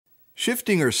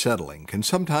Shifting or settling can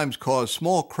sometimes cause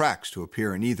small cracks to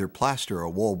appear in either plaster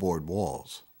or wallboard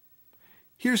walls.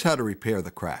 Here's how to repair the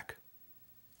crack.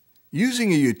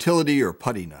 Using a utility or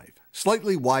putty knife,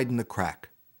 slightly widen the crack.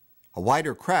 A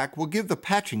wider crack will give the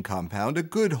patching compound a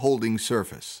good holding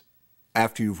surface.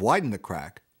 After you've widened the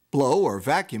crack, blow or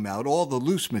vacuum out all the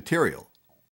loose material.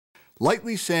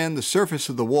 Lightly sand the surface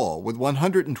of the wall with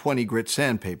 120 grit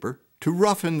sandpaper to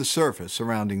roughen the surface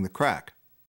surrounding the crack.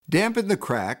 Dampen the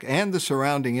crack and the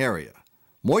surrounding area.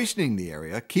 Moistening the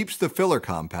area keeps the filler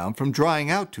compound from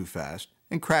drying out too fast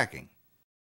and cracking.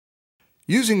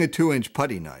 Using a 2-inch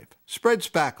putty knife, spread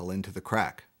spackle into the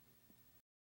crack.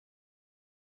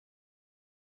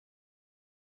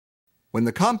 When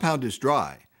the compound is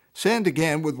dry, sand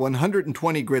again with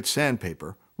 120 grit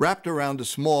sandpaper wrapped around a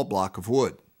small block of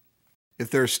wood.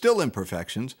 If there are still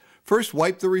imperfections, first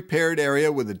wipe the repaired area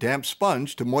with a damp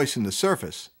sponge to moisten the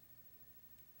surface,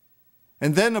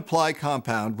 and then apply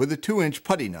compound with a 2-inch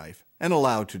putty knife and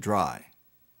allow to dry.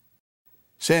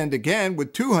 Sand again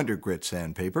with 200 grit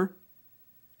sandpaper,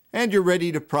 and you're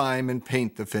ready to prime and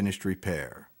paint the finished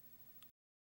repair.